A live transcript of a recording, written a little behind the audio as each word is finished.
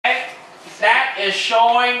that is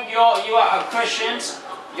showing you are a Christians,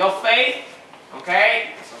 your faith. Okay.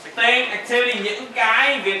 Thing, activity, những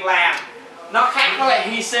cái việc làm nó khác với lại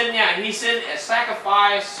hy sinh nha. Hy sinh is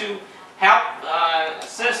sacrifice to help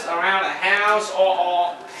assist around the house or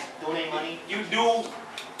donate money. you do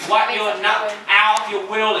what you're not out of your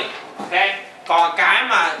willing. Okay. Còn cái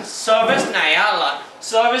mà service này á là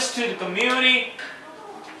service to the community.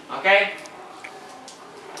 Okay.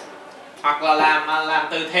 Hoặc là làm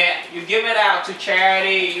từ thiện, you give it out to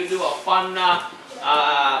charity, you do a fun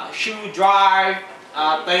shoe drive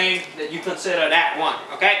thing that you consider that one.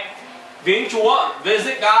 Okay. Viếng Chúa,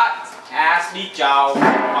 visit God, ask đi chào,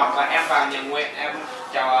 hoặc là em vào nhà nguyện em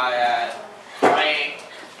chào pray.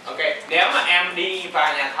 Okay. Nếu mà em đi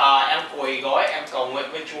vào nhà thờ em quỳ gối em cầu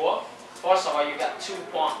nguyện với Chúa. First of all, you got 2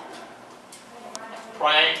 points.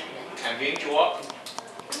 Praying and viếng Chúa.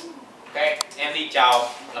 Okay. Em đi chào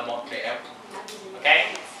là một điểm. Okay.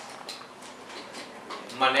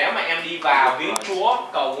 Mà nếu mà em đi vào viếng Chúa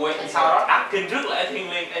cầu nguyện sau đó đọc kinh rước lễ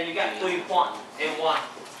thiêng liêng, you got 3 points in one.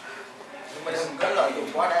 Nhưng mà đừng có lợi dụng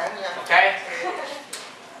quá đáng nha. Okay.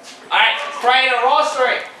 Alright, pray the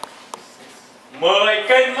rosary. 10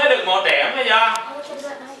 kinh mới được 1 điểm bây giờ.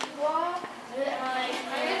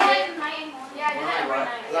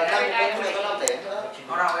 Là 5 kinh mới có 5 điểm nữa.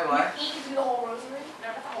 Có đâu vậy vậy?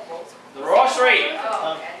 The rosary.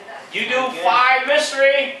 You do 5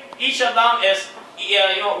 mystery. Each of them is, you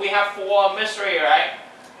know, we have 4 mystery, right?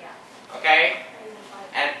 Okay.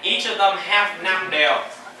 And each of them have 5 điều.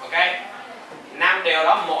 Okay. 5 điều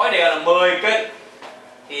đó mỗi điều là 10 kinh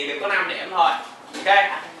thì được có 5 điểm thôi. Okay.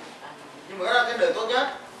 Nhưng mà đó là cái điều tốt nhất.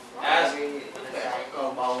 Yes.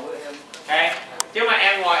 Cầu bầu với em. Okay. Chứ mà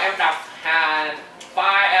em ngồi em đọc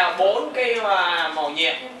 4 cái màu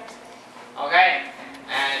nhiệm. Okay.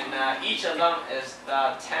 And each of them is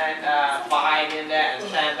 5 in there, and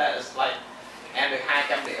 10 that is like em được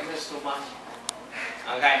 200 điểm is too much.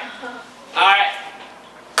 Okay. Alright.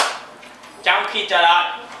 Trong khi chờ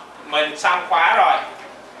đợi mình xong khóa rồi.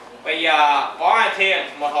 Bây giờ có ai thiên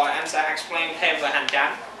một hồi anh sẽ explain thêm về hành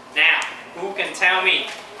chánh. Now, who can tell me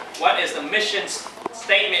what is the mission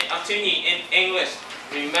statement unto you in English?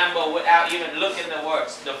 Remember without even looking at the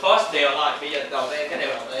words. The first điều thôi. Bây giờ đầu tiên cái điều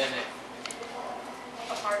đầu tiên này.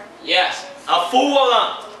 Yes, a full of them.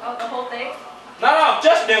 Oh, the whole thing? No,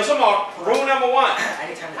 just điều số 1. Rule number 1.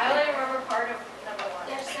 I only remember part of number 1.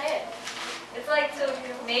 Yeah, say it. It's like to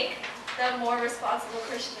make them more responsible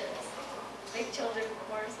Christians. Make children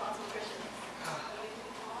more responsible Christians.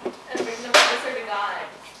 And bring them closer to God.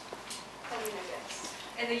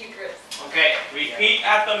 In the Eucharist. Okay, repeat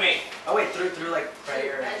after me. Oh wait, through like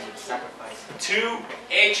prayer and sacrifice. To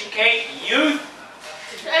educate youth.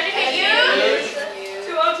 To educate youth.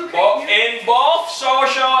 To educate youth. In both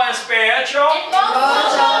social and spiritual. In both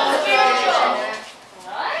social and spiritual.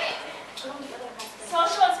 What?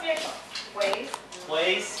 Social and spiritual.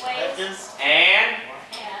 Ways. And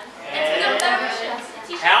to the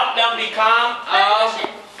Christians. help them become a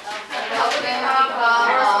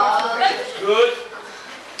good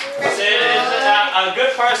citizen, a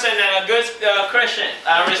good person and a good Christian,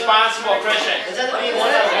 a responsible Christian. Does that mean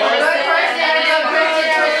one of them?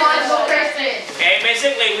 Okay,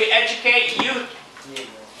 basically we educate youth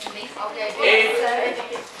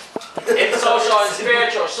in social and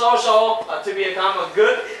spiritual. Social to become a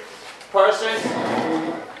good person,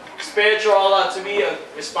 spiritual to be a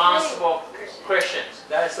responsible Christian.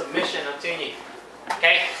 That is the mission of TNTT.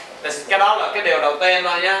 Okay, cái đó là cái điều đầu tiên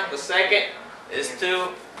thôi nhá. The second is to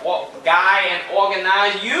guide and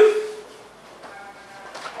organize youth.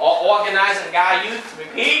 Or organize and guide youth.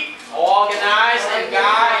 Repeat. Organize and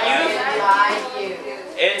guide youth.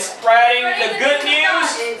 In spreading the good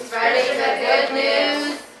news.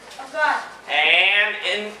 And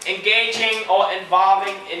in engaging or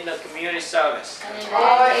involving in the community service.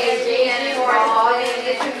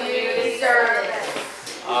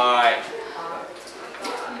 Alright.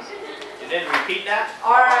 You didn't repeat that?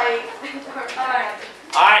 Alright.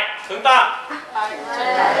 Alright, chúng ta.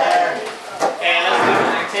 And let's do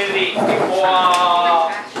an activity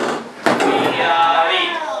before we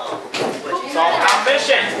leave. So our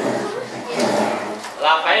mission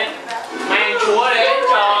là phải mang Chúa đến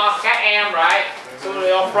cho các em, right? To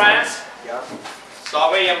your friends.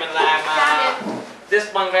 So bây giờ mình làm this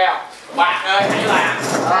bằng reo. Bạn ơi hãy làm.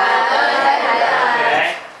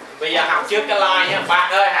 Okay. Bây giờ học trước cái line nhé.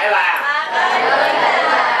 Bạn ơi hãy làm.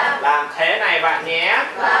 Làm thế này bạn nhé.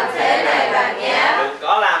 Đừng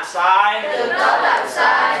có làm sai.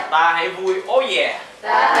 Ta hãy vui. Oh yeah.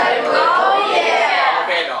 Ok,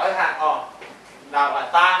 đổi ha. Nào là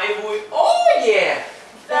ta hãy vui. Oh yeah.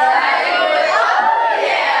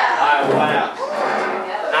 Rồi,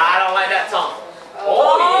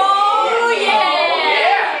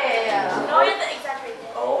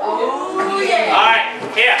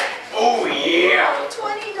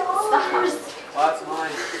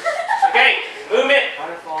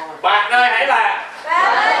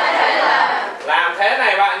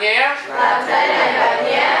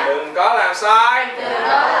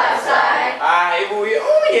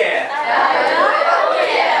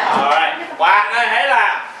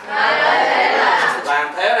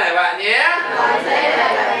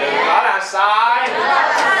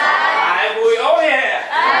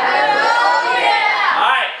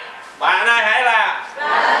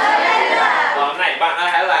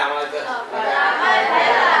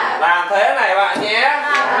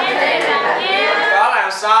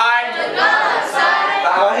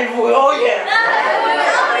 vui oh yeah.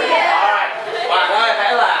 Alright. Bạn ơi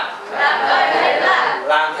hãy làm.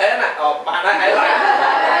 Làm thế này. Bạn ơi hãy làm.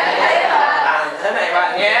 Làm thế này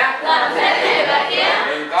bạn nhé.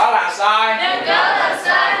 Đừng có làm sai.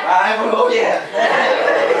 Ai vui oh yeah.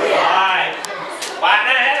 Rồi. Bạn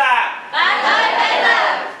ơi hãy làm.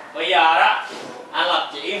 Bây giờ đó, anh lập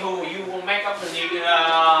chỉ who you will make up the new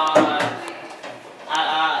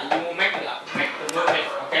you will make the movement,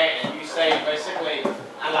 okay? And you say basically,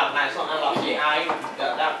 anh lập này xong anh lập chỉ ai,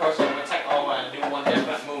 that person will take over and do one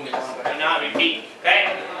different movement. Do not repeat, okay?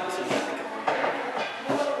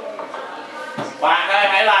 Bạn ơi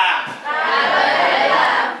hãy làm.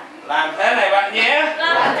 Làm thế này bạn nhé.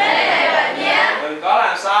 Đừng có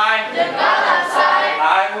làm sai.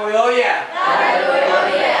 Lại vui lối nha.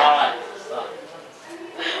 Rồi.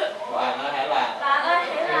 Bạn ơi hãy làm.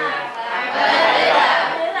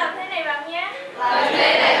 Hãy làm thế này bạn nhé.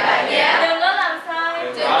 Đừng có làm sai.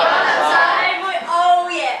 Hãy vui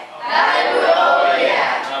oh yeah.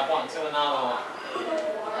 Point to another one.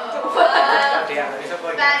 Thì làm đi sắp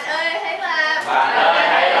Bạn ơi hãy làm. Bạn ơi